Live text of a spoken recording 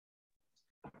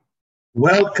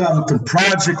Welcome to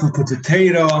Project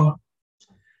Likkutei.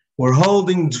 We're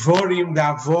holding Dvorim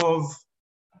Davov,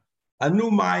 a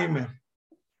new maimer.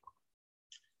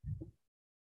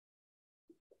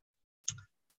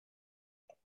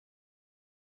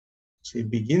 So he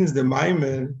begins the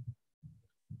maimer.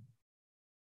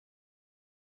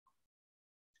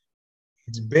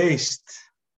 It's based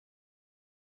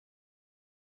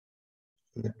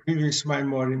on the previous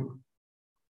maimerim.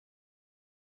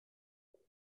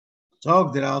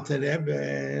 Talk der alte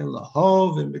Rebbe,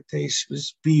 lahov and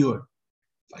beteshvis pure.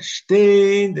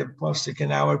 Verstehen the posik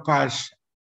in our Parshas.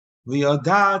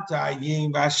 V'yodat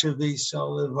ayin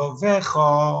v'ashavisol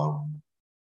levovecho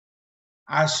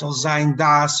ashal zayin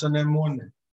das on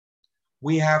emunah.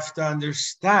 We have to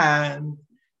understand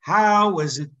how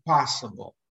is it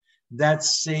possible that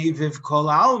Seviv Kol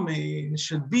Almin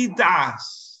should be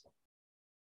das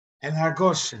and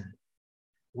Hagoshen.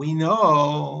 We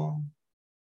know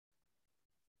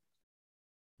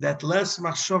that less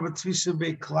machshava tvisha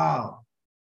beklal.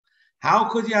 How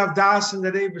could you have das in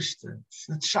the Rebishter? It's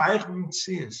not shaykh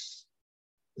b'mitzias.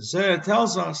 The Zohar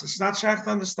tells us it's not shaykh to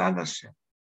understand Hashem.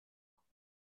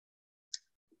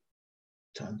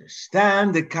 To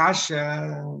understand the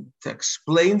kasha, to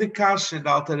explain the kasha, the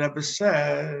Alter Rebbe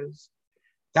says,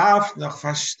 darf noch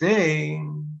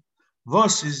verstehen,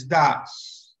 was is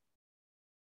das?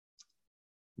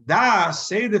 Das,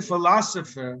 say the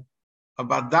philosopher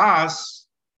about das,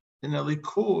 in a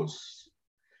likus,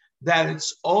 that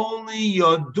it's only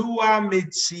Yodua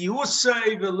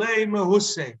Mitziusei V'lei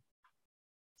Mehusei.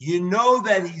 You know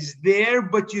that he's there,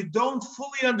 but you don't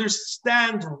fully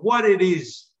understand what it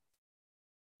is.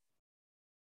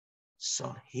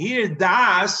 So here,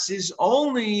 Das is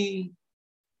only,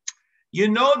 you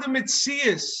know the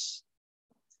Mitzius.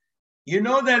 You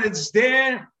know that it's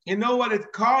there. You know what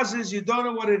it causes. You don't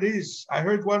know what it is. I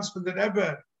heard once from the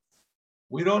Rebbe,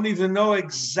 we don't even know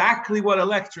exactly what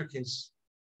electric is.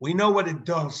 We know what it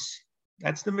does.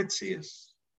 That's the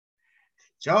Mitzias.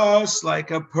 Just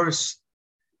like a person.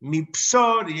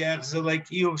 Like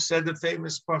you said the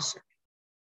famous pasuk.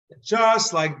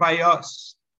 Just like by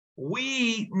us.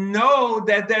 We know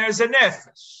that there's a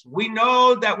nefesh. We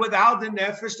know that without the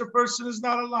nefesh, the person is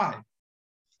not alive.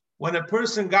 When a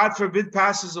person, God forbid,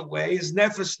 passes away, his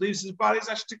nefesh leaves his body, it's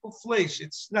a shtick of flesh.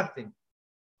 It's nothing.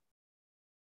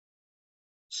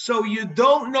 So you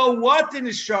don't know what the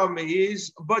neshama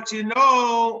is, but you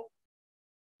know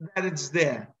that it's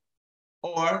there.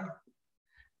 Or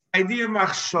idea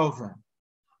machshava.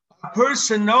 A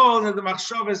person knows that the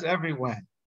machshava is everywhere.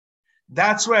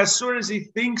 That's why as soon as he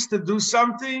thinks to do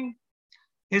something,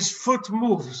 his foot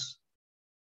moves.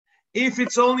 If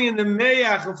it's only in the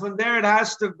meyach, and from there it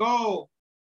has to go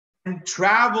and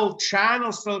travel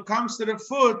channels till it comes to the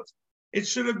foot, it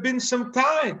should have been some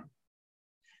time.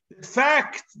 The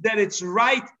fact that it's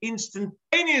right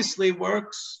instantaneously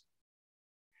works.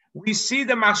 We see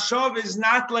the machshava is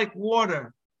not like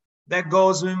water that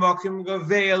goes mimokim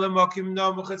gaveil mokim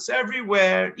nomuch. It's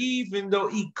everywhere, even though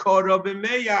ikora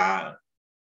b'meya,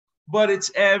 but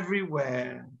it's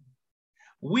everywhere.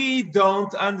 We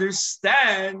don't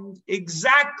understand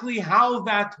exactly how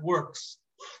that works.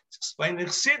 It's explained in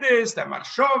Chassidus that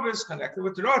machshava is connected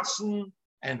with rotzen,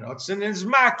 and rotzen is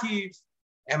makif.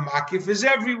 And makif is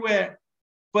everywhere.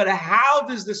 But how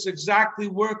does this exactly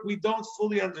work? We don't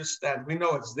fully understand. We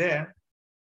know it's there.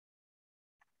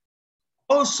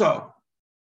 Also,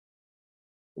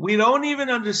 we don't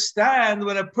even understand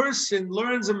when a person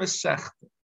learns a Masechta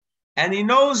and he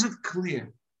knows it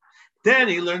clear. Then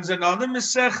he learns another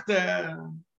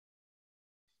Masechta.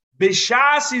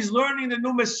 B'shas, he's learning the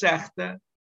new Masechta.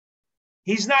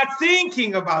 He's not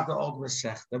thinking about the old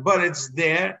Masechta, but it's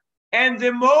there. And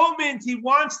the moment he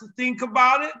wants to think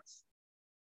about it,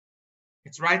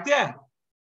 it's right there.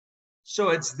 So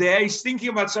it's there. He's thinking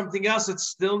about something else. It's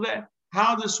still there.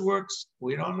 How this works,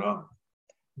 we don't know.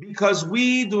 Because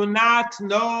we do not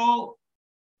know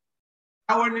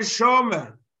our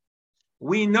neshama.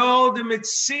 We know the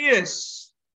mitzias.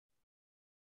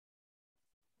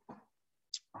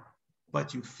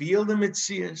 But you feel the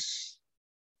mitzias,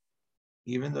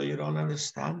 even though you don't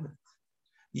understand it.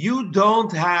 You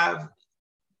don't have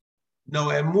no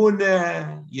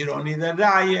emunah, you don't need a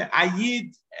raya,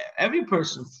 ayid. Every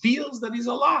person feels that he's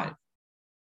alive.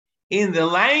 In the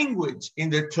language, in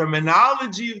the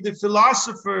terminology of the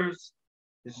philosophers,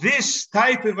 this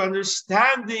type of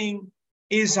understanding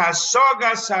is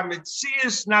hasogas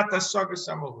hametzias, not hasogas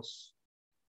hamohus.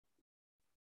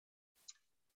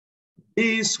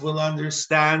 This will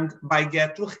understand by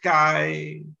get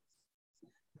Likkutei.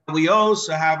 We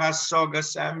also have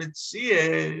hasogas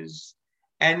hametzias,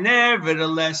 And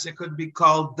nevertheless, it could be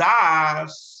called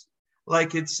das,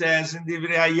 like it says in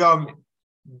Divrei Hayomim.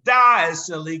 Das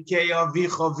Likkutei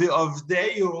avicha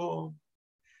v'avdeyu.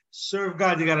 Serve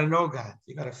God, you got to know God.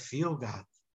 You got to feel God.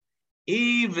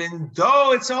 Even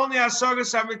though it's only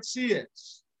Asagas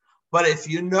HaMetzias. But if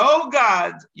you know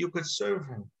God, you could serve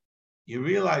Him. You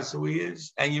realize who He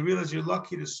is, and you realize you're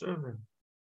lucky to serve Him.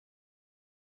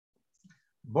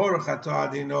 Baruch atah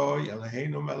Adonai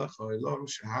Eloheinu melech haolam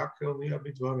shehakol nהיה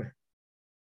b'dvarehu.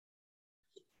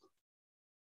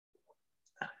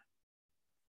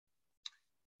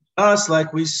 Just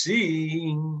like we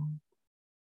see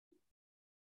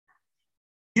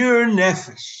your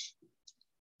nefesh.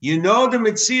 You know the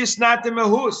mitzvah is not the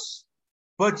mehus,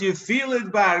 but you feel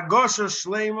it by argosha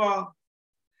shlema,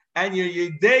 and your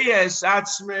yedeya is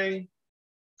atzmei.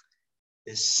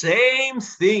 The same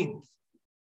thing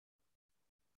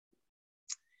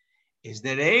is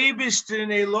that Eibishter in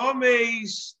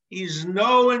Elomes is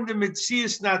knowing the mitzvah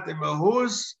is not the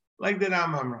mehus, like the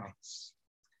Rambam writes.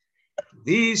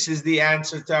 This is the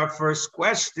answer to our first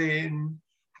question.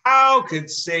 How could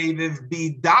Seviv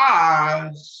be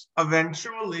das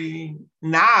eventually?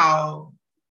 Now,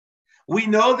 we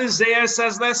know the Zeir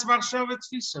says less machshava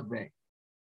tfisa bey.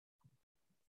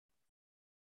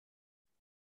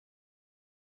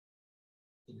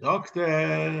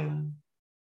 Doctor,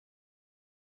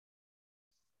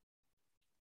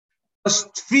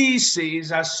 tfisa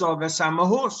is asogas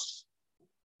hamahus.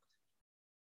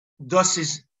 Das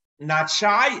is not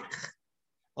shaykh.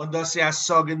 Und das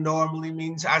Asoga normally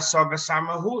means Asoga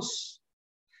Samahus.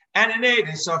 And in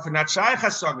Eden, so for not Shaykh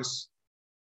Asogas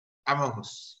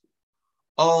Amahus.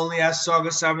 Only Asoga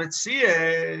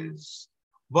Sametzias.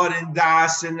 But in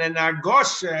Das and in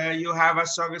Argosha, you have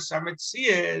Asoga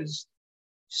Sametzias.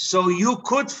 So you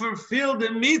could fulfill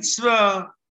the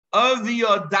mitzvah of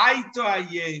your Daito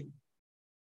Ayeh.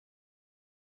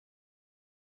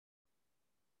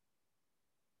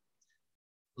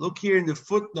 Look here in the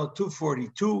footnote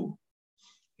 242.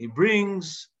 He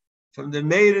brings from the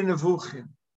Meir Nevuchim,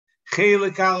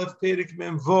 Chelik Aleph Perek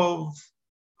Mem Vov,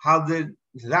 how the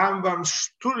Rambam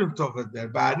student over there,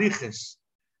 Bariches,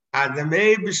 and the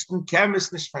Meibishten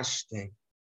Kemis nicht verstehen.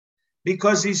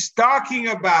 Because he's talking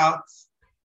about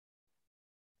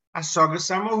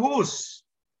Asogas Hamahus.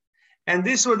 And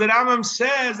this is what the Rambam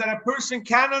says, that a person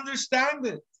can't understand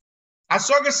it.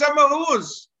 Asogas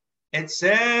Hamahus. It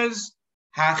says,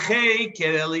 Hachei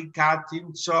kereli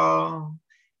katimtso,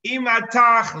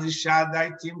 imatach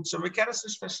lishadai timtso. We cannot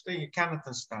understand. You cannot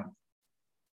understand.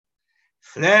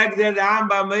 Frag der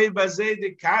Rambam mei bazei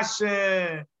de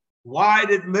kashe. Why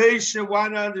did Moshe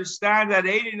want to understand that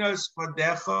Einos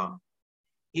Kodecha?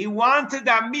 He wanted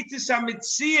that mitzvah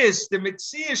mitzias. The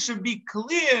mitzvah should be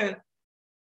clear.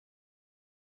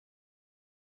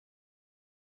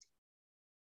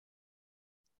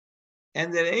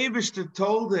 And the Eibishter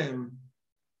told him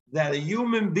that a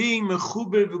human being,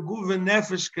 mechuber v'guv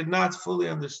nefesh, could not fully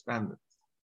understand it.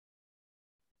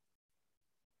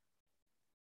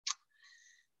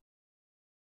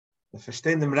 We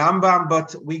verstehen dem Rambam,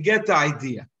 but we get the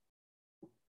idea.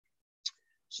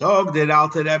 So, the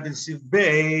Alter Rebbe in Sif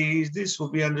Beis, this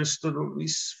will be understood when we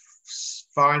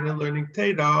find in learning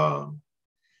Torah.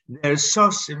 There's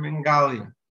Sosim in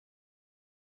Galia.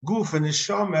 Guf and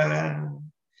Neshama,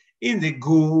 in the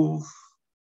Guf,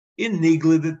 in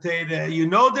Nigli the Torah, you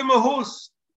know the Mahus.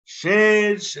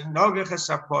 Sher, Shenogach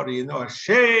Sapori, you know a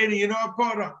Sher, you know a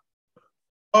Pora.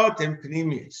 Ot and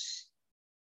Pnimius.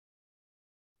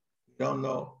 You don't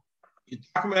know. You're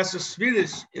talking about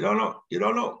Swedish, you don't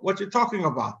know what you're talking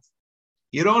about.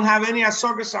 You don't have any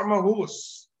Asogas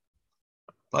Amahus.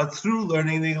 But through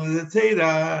learning the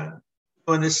Torah,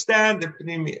 you understand the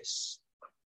Pnimius.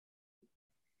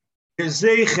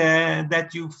 That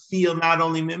you feel not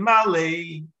only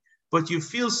Mimale, but you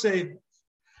feel safe.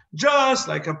 Just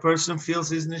like a person feels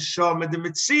his neshama, the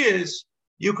mitzias,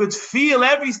 you could feel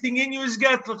everything in you is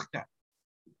getlichkeit.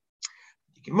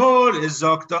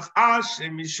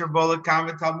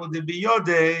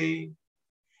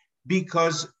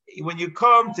 Because when you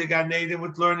come to Gan Eden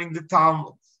with learning the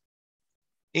Talmud,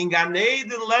 in Gan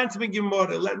Eden, let me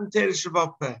Gemara,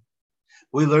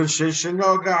 we learn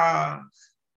Sheshanoga,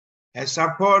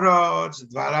 Esaporot,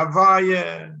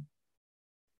 Dvaravaya,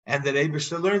 and the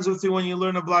Eibishter learns with you when you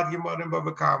learn a blood Gemara and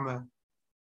Baba Kama.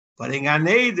 But in Gan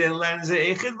Eden, learns the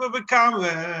Echid Baba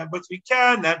Kama, but we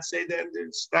cannot say that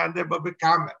understand the Baba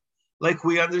Kama. Like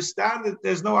we understand it,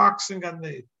 there's no ox in Gan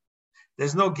Eden.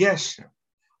 There's no Geshem.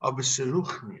 Of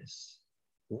Beseruchnius.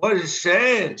 What is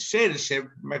Sher? Sher is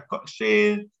Sher Merkova,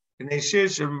 Sher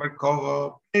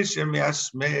Merkova, Sher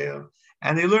Miasmel,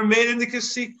 and they learn made in the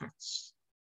secrets.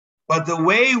 But the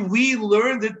way we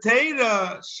learn the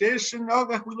Torah,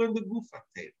 we learn the Gufa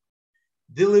Torah.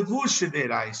 The Levusha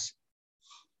Derais.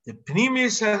 The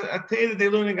Pnimis Torah, they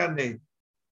learn in Gan.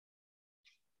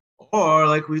 Or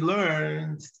like we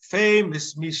learned,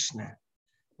 famous Mishnah.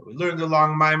 We learned the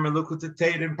long Maimer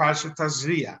Likkutei in Parshas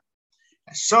Tazria.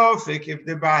 Sofik, if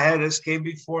the Baheres came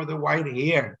before the white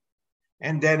hair,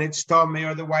 and then it's Tomei,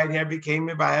 or the white hair became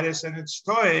a Baheres and it's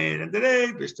Tohed, and the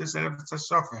Rebbe said if it's a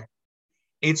Sofik.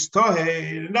 It's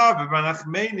Tohed,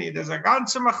 there's a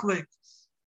ganze Machlik.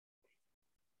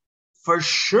 For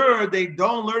sure, they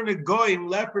don't learn a goyim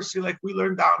leprosy like we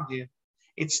learned down here.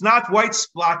 It's not white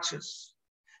splotches.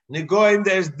 Negoyim,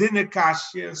 there's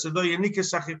dinakashia, so though Yanika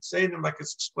Sachit Seidim, like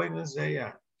it's explained in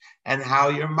Zayah, and how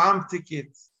your mom took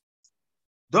it.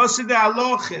 Those are the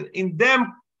aloch. In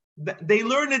them, they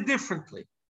learn it differently.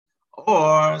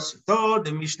 Or, so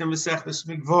the Mishnah Mesechtes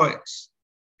Mikvois.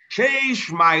 Sheish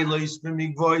Mailos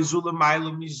Mikvois Zula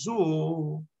Mailo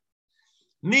Mizu.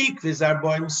 Mikvis are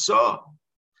boim so.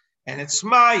 And it's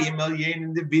my Emailyin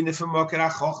in the Bina from Moker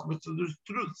HaChochma to the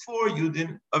truth for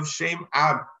Yudin of Shem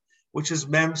Ab, which is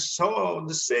Mem So,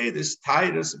 the say this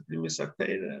Titus and Primis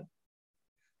Atera.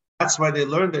 That's why they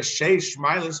learn the Sheish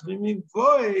Mailos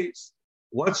Mikvois.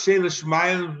 What's Sheish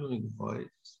Mailos Mikvois?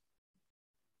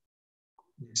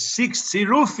 6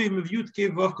 Tzirufim of Yud Kei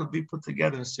Vav could be put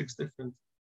together in 6 different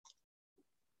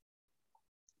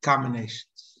combinations.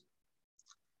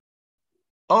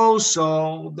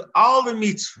 Also, all the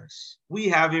mitzvahs, we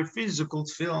have here physical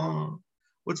film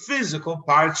with physical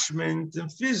parchment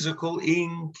and physical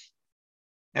ink.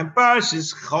 And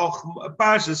Parshas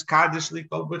Kadesh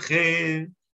Likol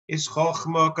Bechir is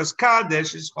Chochma, because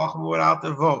Kadesh is Chochma without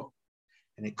a vote.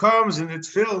 And it comes in its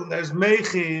film, there's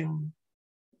Mechin,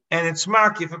 and it's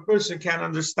Maki, if a person can't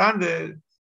understand it.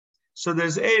 So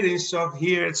there's Eris of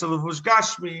here, it's a Levush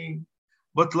Gashmi.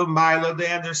 But Lamaila, they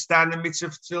understand the mitzvah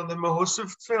of tefillin, the mahus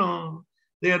of tefillin.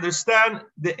 They understand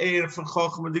the air from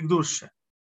Chochma and the Kedusha.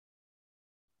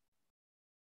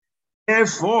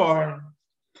 Therefore,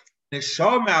 the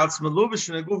Shomouts, Melubish,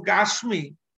 and the Guf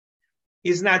Gashmi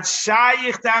is not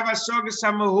Shayich to have a Sogas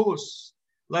HaMahus.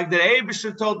 Like the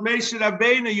Eibusher told Moshe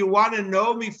Rabbeinu, you want to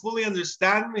know me, fully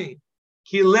understand me.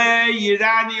 Kilei,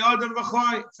 Yirani, Odom,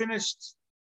 V'choy. Finished.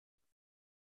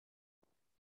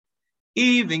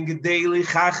 Even Gedeli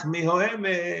Chachmi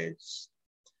Hoemes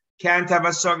can't have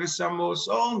a Sogas HaMahus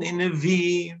only in a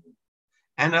Viv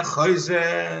and a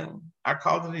Choyze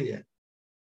Akadriya.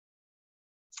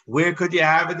 Where could you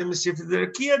have it in the Sifra the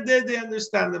Rakia? Did they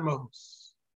understand the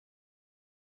Mahus?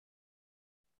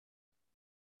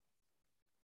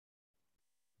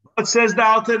 But says the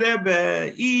Alter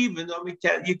Rebbe, even though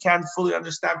you can't fully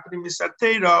understand Primis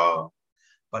HaTorah,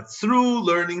 but through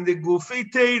learning the Gufei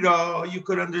Torah, you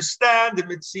could understand the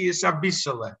Metzias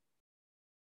Abisale.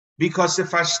 Because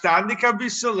if I stand the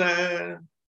Abisale,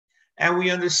 and we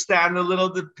understand a little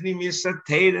the Primis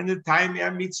HaTorah and the Taimi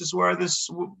HaMitzvahs,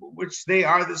 which they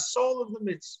are the soul of the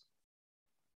mitzvah.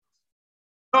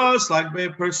 Just like by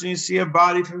a person, you see a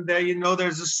body from there, you know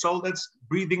there's a soul that's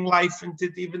breathing life into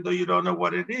it, even though you don't know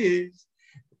what it is.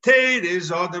 Torah is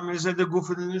Adam is at the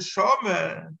Gufei and the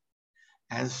Neshama.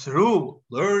 And through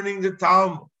learning the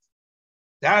Talmud,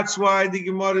 that's why the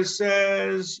Gemara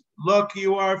says, lucky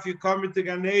you are if you come into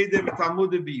Gan Eden with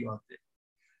Talmud Biyote.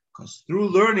 Because through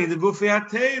learning the Gufei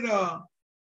HaTorah,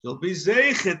 you'll be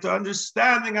zeichet to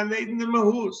understanding Gan Eden the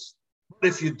Mahus. But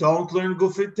if you don't learn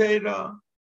Gufei Torah,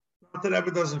 the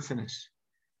Rebbe doesn't finish.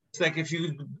 It's like if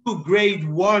you do grade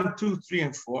 1, 2, 3,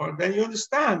 and 4, then you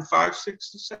understand 5,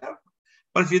 6, and 7.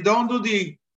 But if you don't do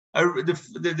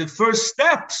the first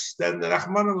steps, then the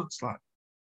Rahman will slide.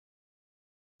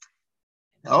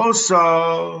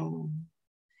 Also,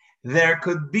 there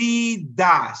could be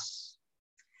das.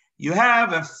 You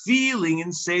have a feeling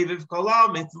in Seviv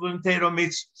Kolam to learn Torah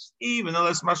mitzvahs, even though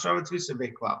that's Mashava Tvisa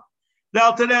Beklal. The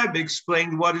Alter Rebbe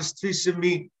explained what does Tvisa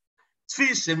mean.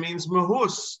 Tvisa means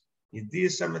mahus.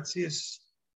 Yediyas HaMetzias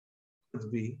could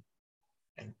be.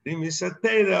 And Primis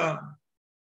HaTorah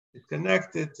is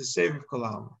connected to Seviv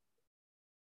Kolam.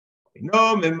 We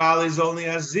know Memal is only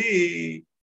Aziv.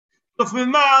 If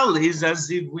Memal is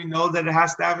Aziv, we know that it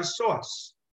has to have a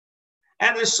source.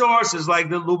 And the source is like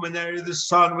the luminary of the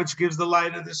sun, which gives the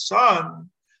light of the sun.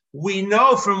 We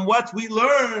know from what we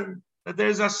learn that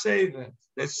there's a Seviv.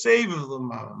 There's Seviv of the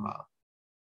Memal.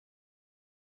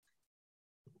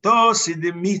 Those in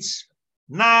the mitzvah,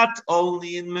 not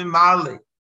only in Memali,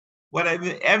 what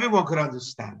everyone could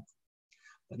understand.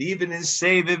 But even in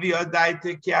Seviv,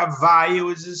 Yodaita Ki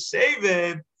Avayu is a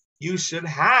Seviv, you should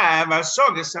have a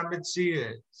Sogas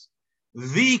HaMetzias.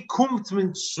 Vi kumt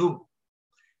min zu.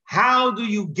 How do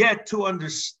you get to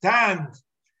understand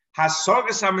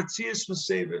Hasogas HaMetzias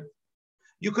Mesevet?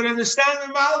 You can understand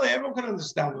the Mal, everyone can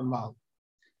understand the Mal.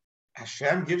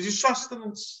 Hashem gives you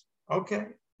sustenance. Okay.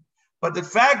 But the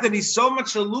fact that he's so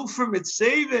much aloof from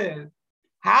Mitzvah,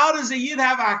 how does a Yid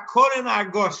have a Kohen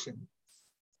Agoshen?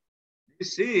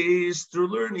 This is through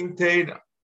learning Torah.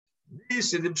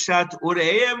 This is the Pshat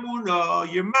Urei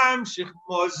Emunah, your Mamshich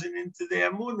Mozen into the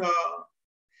Emunah.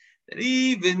 That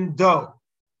even though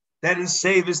that in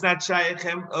save is not Shaykh,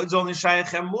 it's only Shaykh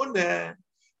Emunah,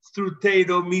 through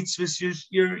Torah mitzvahs,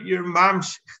 your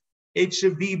Mamshich. It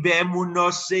should be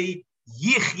be'emunah say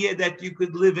yichye, that you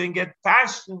could live and get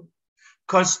passion.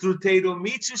 Because through Torah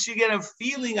mitzvahs you get a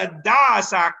feeling, a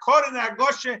das, a koren, a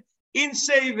goshe, in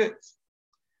save it.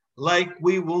 Like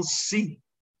we will see.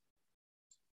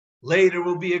 Later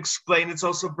will be explained. It's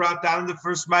also brought down in the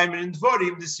first Maimon in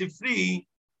Dvorim, the Sifri,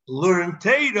 learn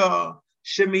Torah,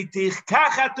 shemitich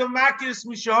kachat omakis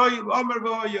mishoy omer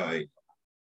v'oyoy.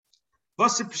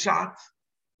 What's the pshat?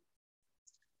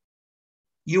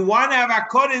 You want to have a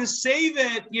Kohen save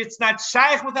it, it's not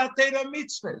shaykh without Torah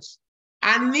mitzvahs.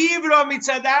 And Nivra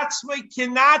mitzadatzma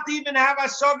cannot even have a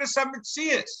sogas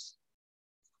hametzias.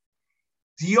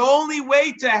 The only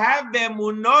way to have them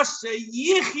unos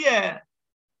yichye,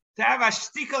 to have a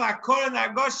shtikal a Kohen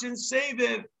agosh and save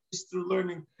it, is through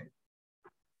learning Torah.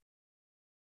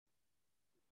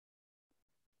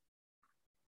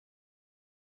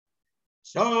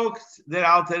 So the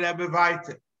Alter Rebbe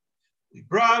weiter. We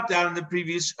brought down in the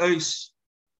previous ois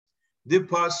the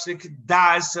pasuk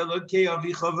das elokei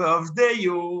avicha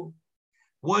ve'avdeyu.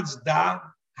 What's that?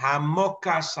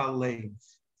 Hamokas alev.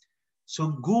 So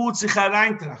good sich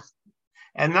hereintrachten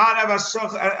and not have a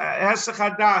hesach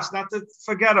hadas, not to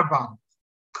forget about it.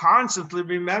 Constantly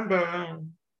remember,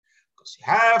 because you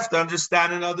have to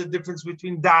understand another difference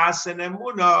between das and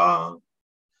emunah.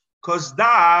 Because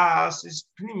das is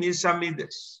primis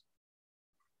amidas.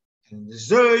 And the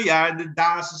Zohar, the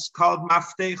das is called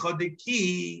maftecha, the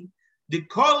key, the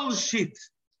kol shit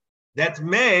that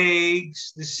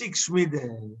makes the 6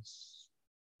 midas.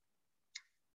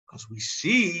 Because we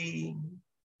see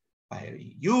by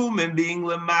a human being,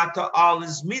 lemata, all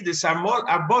his midas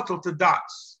are bottled to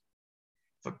das.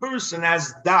 If a person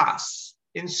has das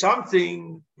in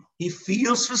something, he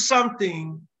feels for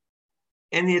something,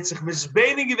 and it's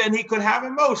misbenig, and he could have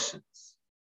emotions.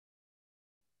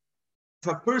 If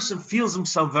a person feels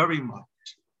himself very much,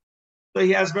 so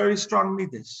he has very strong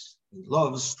midas. He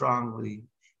loves strongly,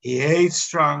 he hates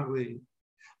strongly.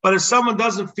 But if someone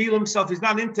doesn't feel himself, he's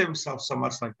not into himself so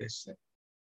much, like they say,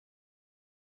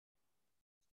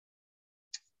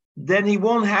 then he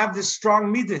won't have this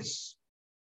strong midas.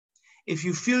 If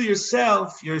you feel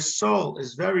yourself, your soul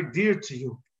is very dear to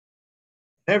you.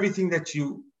 Everything that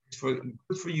you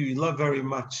good for you, you love very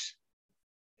much.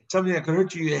 It's something that can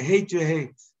hurt you, you hate.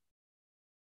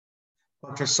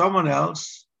 But for someone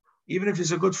else, even if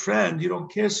he's a good friend, you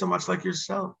don't care so much like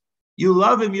yourself. You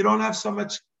love him, you don't have so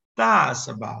much das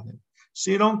about him.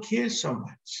 So you don't care so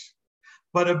much.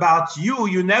 But about you,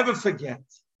 you never forget.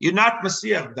 You're not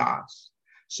Messiah das.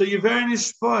 So you're very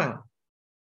nispoil.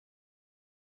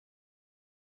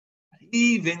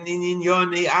 Even in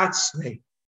Inyone Atzmei.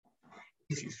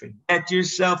 If you forget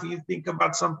yourself and you think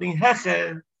about something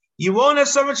hecher, you won't have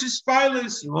so much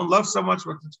aspirus. You won't love so much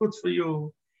what it's good for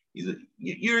you.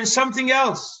 You're in something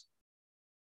else.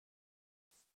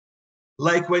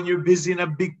 Like when you're busy in a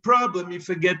big problem, you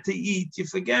forget to eat.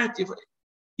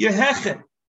 You're hecher.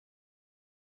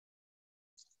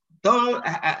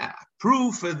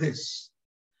 Proof of this,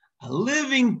 a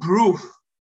living proof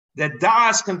that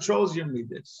das controls your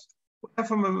midas.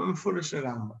 From a Mefurish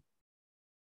Rambam.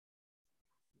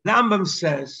 Rambam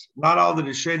says, not all the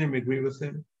Rishonim agree with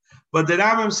him, but the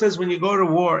Rambam says when you go to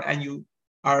war and you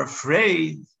are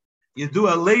afraid, you do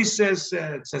a leises,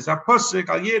 it says, a posik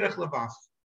al yerech levach.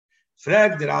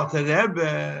 Frag der Alter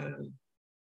Rebbe,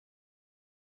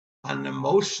 an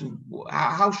emotion,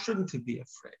 how shouldn't he be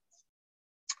afraid?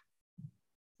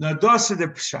 Now, das is the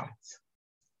pshat.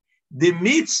 The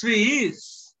mitzvah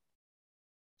is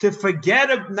to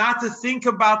forget, not to think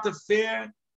about the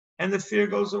fear, and the fear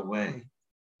goes away.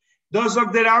 If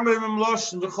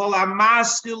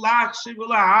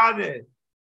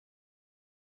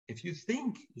you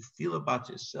think, you feel about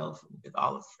yourself, and you get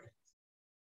all afraid.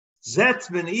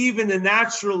 Zetman, even the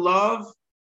natural love,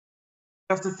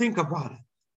 you have to think about it.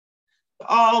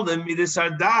 All the midas are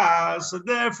das, so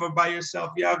therefore by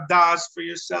yourself you have das for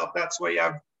yourself. That's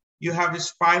why you have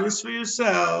this pilus for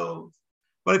yourself.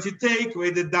 But if you take away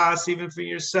the das even for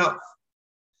yourself,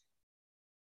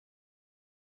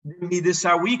 The midas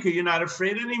are weaker. You're not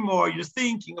afraid anymore. You're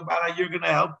thinking about how you're going to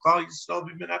help call yourself.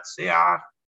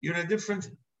 You're in a different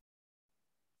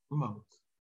mode.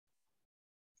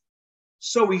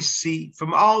 So we see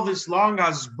from all this long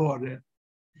border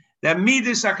that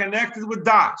midas are connected with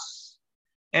das,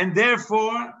 and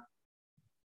therefore,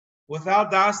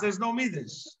 without das, there's no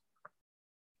midas.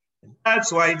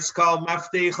 That's why it's called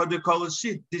maftech or the kol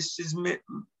shit. This is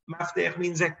maftech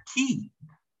means a key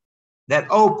that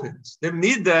opens. The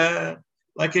midah,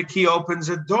 like a key, opens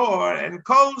a door, and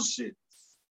kol shit.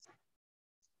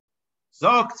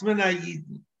 Zogt men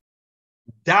ayidin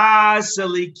das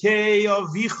Likkutei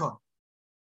ovicha.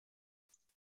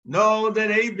 Know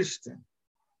that Eibishter.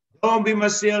 Don't be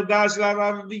Masir Das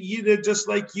Yida, just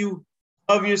like you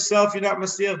love yourself. You're not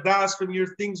Masir Das from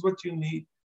your things, what you need.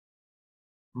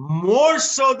 More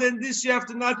so than this, you have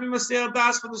to not be Masir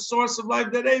Das for the source of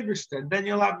life, that Eibishter. Then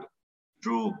you'll have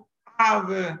true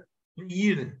Ava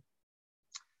Yida.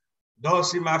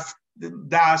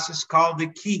 Das is called the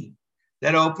key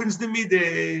that opens the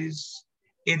midas.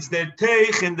 It's their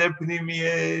teich and their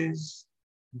pnimis.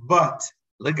 But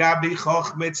Legabi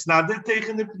Chochma, it's not the teich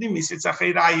and the pnimis. It's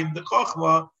Achirayim, the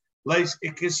Chochma, like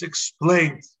it is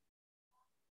explained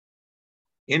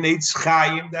in Eitz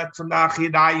Chaim that from the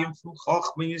Achirayim from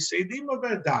Chochma you say dim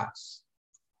about das.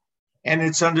 And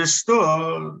it's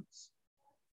understood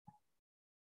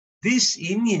this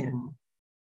inyan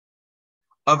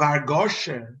of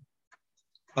Argosha,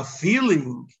 a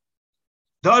feeling,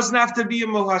 doesn't have to be a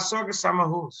Hasaga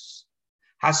Samahus.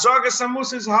 Hasaga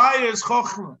Samahus is higher as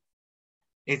Chochma.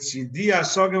 It's Yidiyah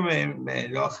Hasaga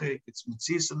Me'erochik, it's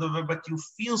Metzias, but you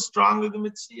feel stronger than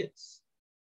Metzias.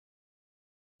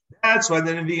 That's why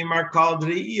the Nevi'im are called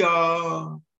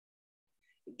Re'iyah,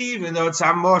 even though it's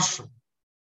Amoshel.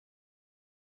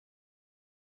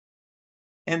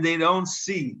 And they don't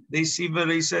see. They see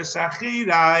Verisas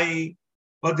Achirai,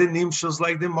 but the Nimshals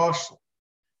like the Moshel.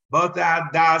 But the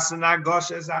Adas and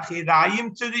Agosh is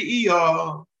Achirayim to the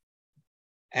Iyo.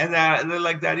 And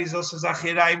like that, he's also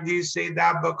Achirayim. Do you say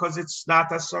that because it's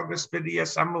not a Sogas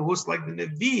Pediyas Amahus like the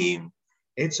Nevi'im?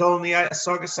 It's only a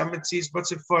Sogas Amatzis,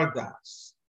 but it's for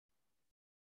Das.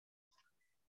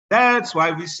 That's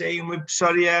why we say with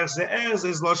Pshari Erz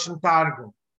is Loshen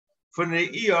Targum. For the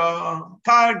Iyo,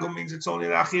 Targum means it's only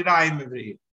the Achirayim every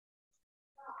year.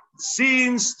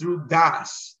 Since through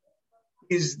Das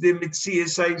is the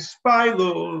Metzias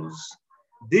Spilos,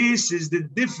 this is the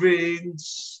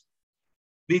difference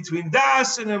between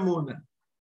Das and Emunah.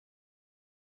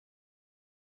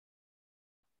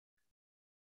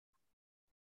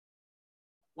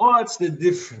 What's the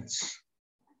difference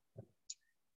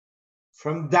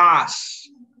from Das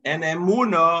and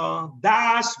Emunah?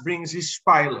 Das brings his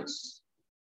Spilos.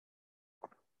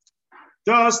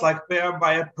 Just like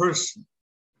by a person.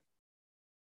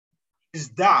 Is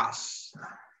Das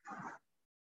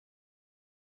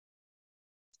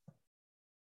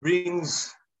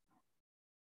brings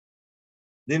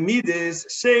the midas,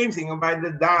 same thing about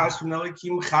the Das from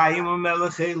Elikim Chaim and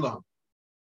Melech Elam.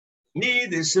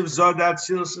 Midas of Zodat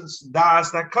Silus,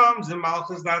 Das that comes in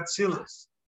Malchus that Silus.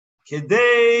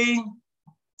 Kedei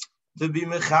to be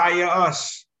Mechaya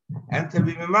us and to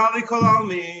be Memali Kol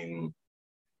Almin.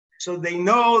 So they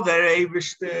know that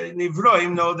Eibishter,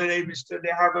 Nivroim know that Eibishter,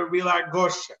 they have a real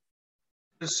Argosha,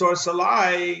 the source of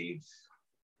life.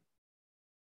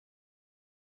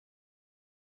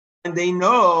 And they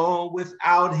know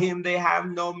without him, they have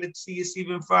no Metzias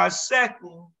even for a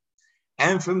second.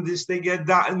 And from this, they get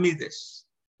Midas,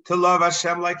 to love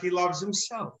Hashem like he loves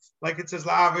himself. Like it says,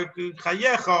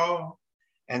 Chayecho,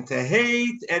 and to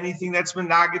hate anything that's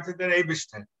menaged to the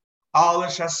Eibishter. All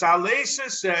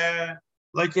the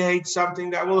like you hate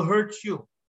something that will hurt you.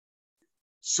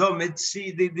 So the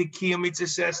Kiyam Mitzvah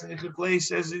says, and the Likkutei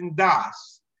says in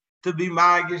Das, to be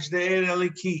Magish the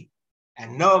Eliki.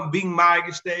 And no, being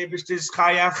Magish the Eibush is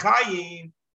Chaya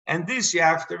Chayim. And this you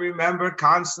have to remember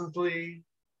constantly.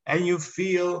 And you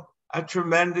feel a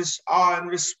tremendous awe and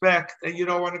respect. And you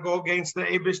don't want to go against the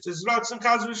Eibush to Zrotz and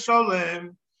Chaz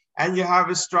V'Sholem. And you have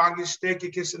a strong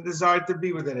ishtekikis and desire to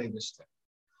be with the Eibush.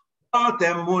 But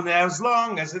Emunah, as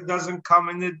long as it doesn't come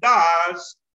in the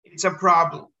Das, it's a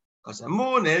problem. Because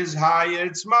Emunah is higher,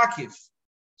 it's Makif.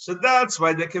 So that's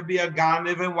why there could be a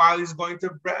Ganiv, and while he's going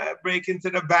to break into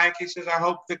the bank, he says, I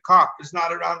hope the cop is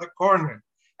not around the corner.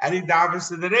 And he davens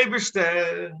to the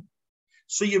Eibishter.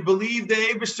 So you believe the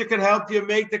Eibishter could help you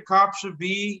make the cop should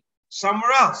be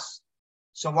somewhere else.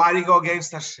 So why do you go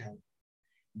against Hashem?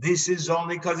 This is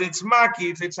only because it's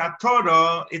Makif, it's a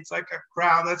Torah, it's like a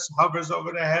crown that hovers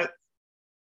over the head.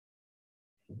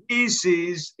 This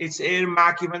is, it's Eir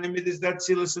Makiv and the Midas that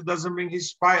Tzilus, it doesn't bring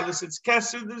his pilus, it's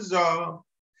Keser Dezo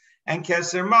and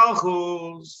Keser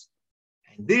Malchus.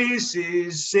 And this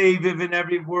is Seviv in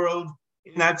every world.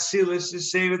 In Atzilus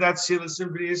is Seviv, Atzilus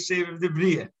and Bria is Seviv the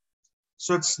Bria.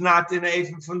 So it's not in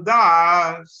Eifim from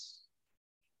Das.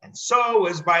 And so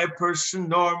as by a person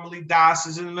normally Das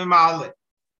is in Memale,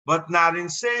 but not in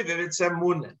Seviv, it's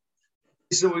Emunah.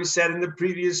 This is what we said in the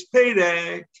previous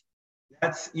Perek,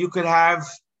 that you could have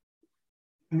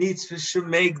mitzvah should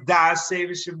make Das,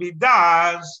 Seviv should be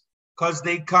Das, because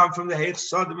they come from the Heich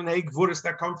Sodom and Heich Vuris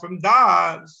that come from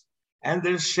Das. And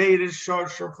there's shade is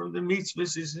shorshor from the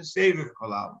mitzvahs is in Seviv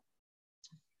Kolam.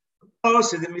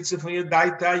 Also, the mitzvah from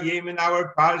Yodaita Yem in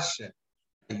our Parsha.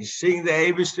 You sing the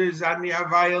Eibishter is Ani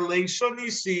Avaya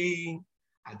Leishonisi.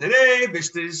 And the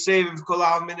Eibishter is Seviv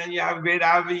Kolam and you have great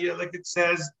Aviyah, like it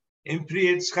says in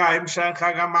Priyat Chaim Shan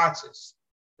Chagamatzes.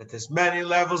 That there's many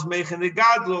levels making the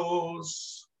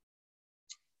Gadlos.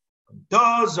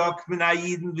 Dozok min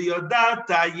Ayidin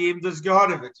v'Yodata Yem does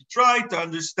Gehorevet. You try to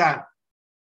understand.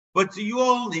 But you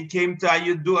only came to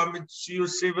Ayudua Mitziu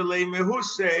Sivilei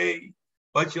Mehusei,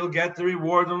 but you'll get the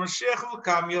reward when Mashiach will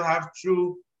come. You'll have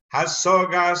true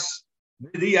Hasogas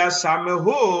V'Riyas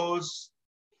HaMehus.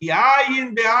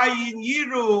 Yayin Be'ayin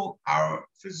Yiru. Our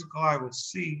physical eye will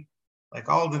see, like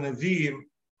all the Nevi'im,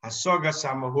 Hasogas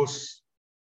HaMehus.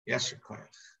 Yes, Kohen.